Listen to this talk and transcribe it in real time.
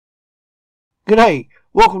G'day,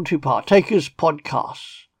 welcome to Partakers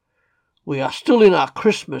Podcasts. We are still in our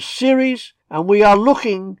Christmas series and we are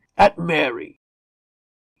looking at Mary.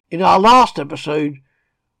 In our last episode,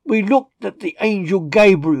 we looked at the angel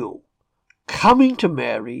Gabriel coming to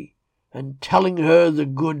Mary and telling her the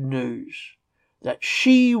good news that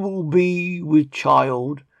she will be with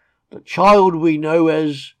child, the child we know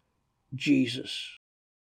as Jesus.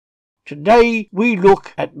 Today we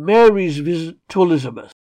look at Mary's visit to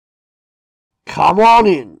Elizabeth. Come on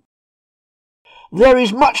in. There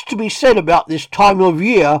is much to be said about this time of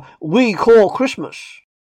year we call Christmas.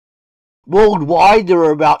 Worldwide there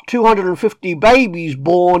are about 250 babies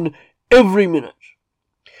born every minute.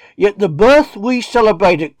 Yet the birth we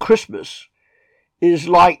celebrate at Christmas is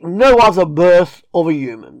like no other birth of a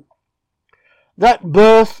human. That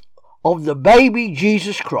birth of the baby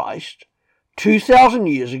Jesus Christ 2,000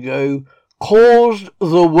 years ago caused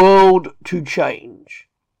the world to change.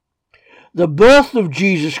 The birth of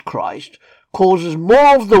Jesus Christ causes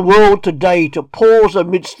more of the world today to pause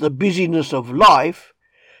amidst the busyness of life,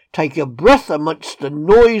 take a breath amidst the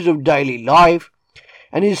noise of daily life,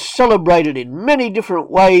 and is celebrated in many different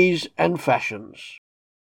ways and fashions.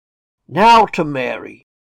 Now to Mary.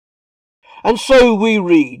 And so we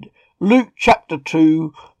read Luke chapter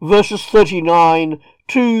 2, verses 39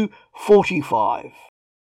 to 45.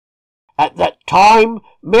 At that time,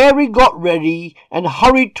 Mary got ready and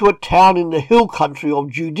hurried to a town in the hill country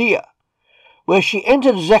of Judea, where she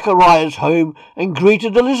entered Zechariah's home and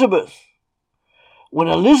greeted Elizabeth. When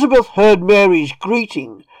Elizabeth heard Mary's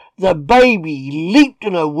greeting, the baby leaped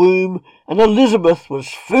in her womb, and Elizabeth was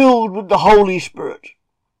filled with the Holy Spirit.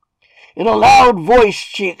 In a loud voice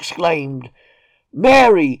she exclaimed,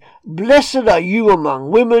 "Mary, blessed are you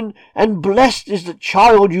among women, and blessed is the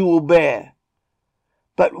child you will bear.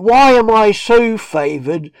 But why am I so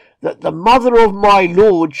favoured that the mother of my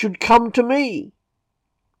Lord should come to me?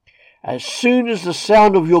 As soon as the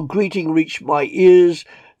sound of your greeting reached my ears,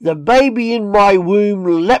 the baby in my womb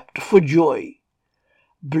leapt for joy.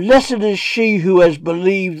 Blessed is she who has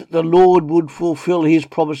believed that the Lord would fulfil his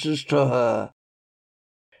promises to her."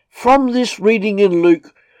 From this reading in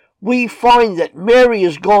Luke, we find that Mary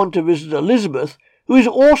has gone to visit Elizabeth, who is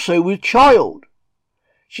also with child.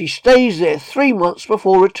 She stays there 3 months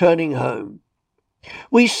before returning home.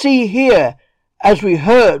 We see here, as we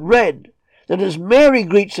read, that as Mary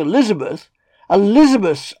greets Elizabeth,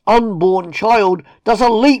 Elizabeth's unborn child does a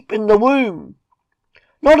leap in the womb.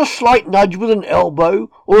 Not a slight nudge with an elbow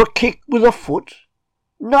or a kick with a foot.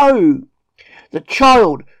 No, the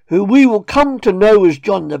child, who we will come to know as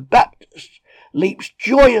John the Baptist, leaps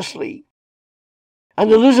joyously, and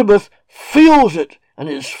Elizabeth feels it and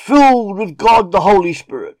is filled with God the Holy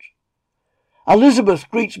Spirit. Elizabeth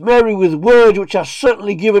greets Mary with words which are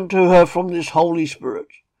certainly given to her from this Holy Spirit.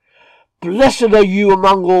 "Blessed are you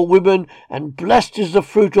among all women, and blessed is the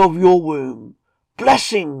fruit of your womb."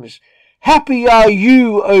 Blessings! Happy are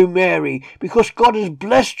you, O Mary, because God has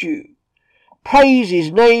blessed you. Praise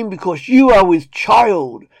his name because you are with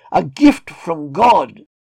child, a gift from God.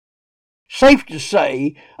 Safe to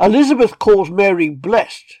say, Elizabeth calls Mary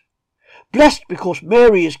blessed. Blessed because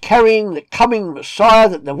Mary is carrying the coming Messiah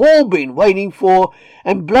that they've all been waiting for,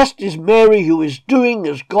 and blessed is Mary who is doing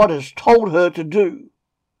as God has told her to do.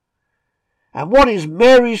 And what is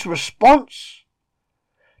Mary's response?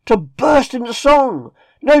 To burst into song.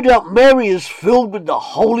 No doubt Mary is filled with the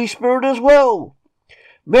Holy Spirit as well.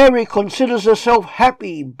 Mary considers herself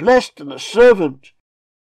happy, blessed, and a servant.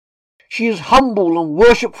 She is humble and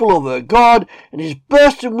worshipful of her God, and is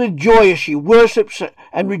bursting with joy as she worships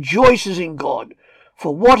and rejoices in God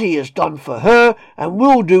for what he has done for her and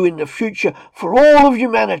will do in the future for all of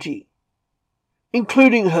humanity,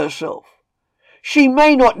 including herself. She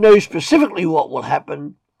may not know specifically what will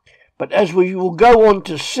happen, but as we will go on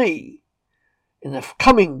to see in the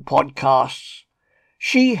coming podcasts,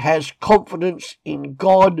 she has confidence in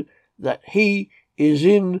God that he is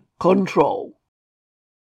in control.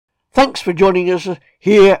 Thanks for joining us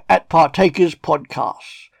here at Partakers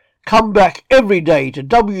Podcasts. Come back every day to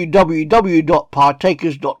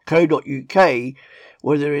www.partakers.co.uk,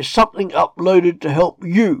 where there is something uploaded to help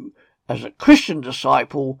you, as a Christian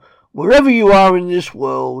disciple, wherever you are in this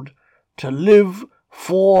world, to live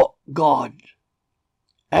for God.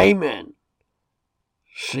 Amen.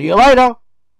 See you later.